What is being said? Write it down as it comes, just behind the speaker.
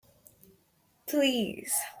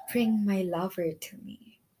Please bring my lover to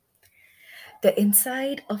me. The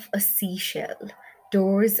inside of a seashell,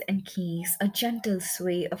 doors and keys, a gentle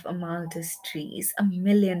sway of amalthus trees, a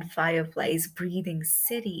million fireflies breathing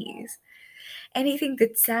cities. Anything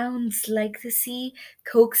that sounds like the sea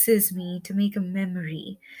coaxes me to make a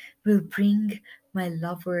memory, will bring my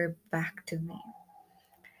lover back to me.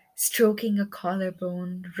 Stroking a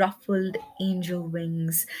collarbone, ruffled angel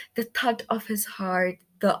wings, the thud of his heart,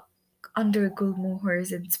 the under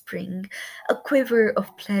gulmohars in spring, a quiver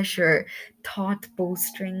of pleasure, taut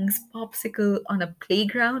bowstrings, popsicle on a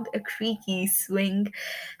playground, a creaky swing,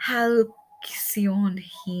 halcyon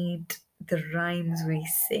heat, the rhymes we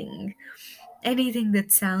sing. Anything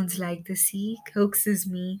that sounds like the sea coaxes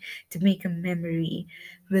me to make a memory,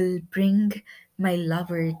 will bring my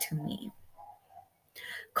lover to me.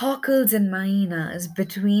 Cockles and Maenas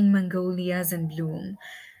between Mongolias and bloom,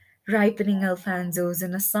 ripening Alfonsos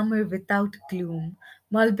in a summer without gloom,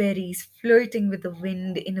 mulberries flirting with the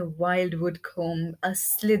wind in a wildwood comb, a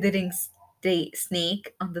slithering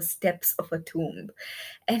snake on the steps of a tomb.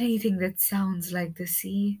 Anything that sounds like the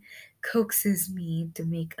sea coaxes me to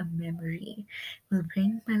make a memory, will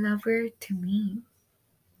bring my lover to me.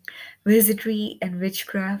 Wizardry and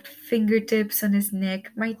witchcraft, fingertips on his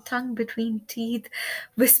neck, my tongue between teeth,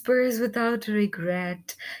 whispers without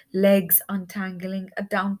regret, legs untangling, a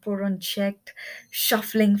downpour unchecked,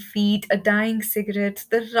 shuffling feet, a dying cigarette,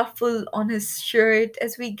 the ruffle on his shirt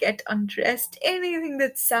as we get undressed, anything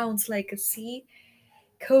that sounds like a sea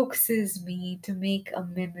coaxes me to make a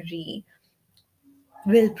memory,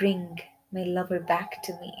 will bring my lover back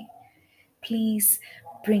to me. Please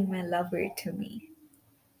bring my lover to me.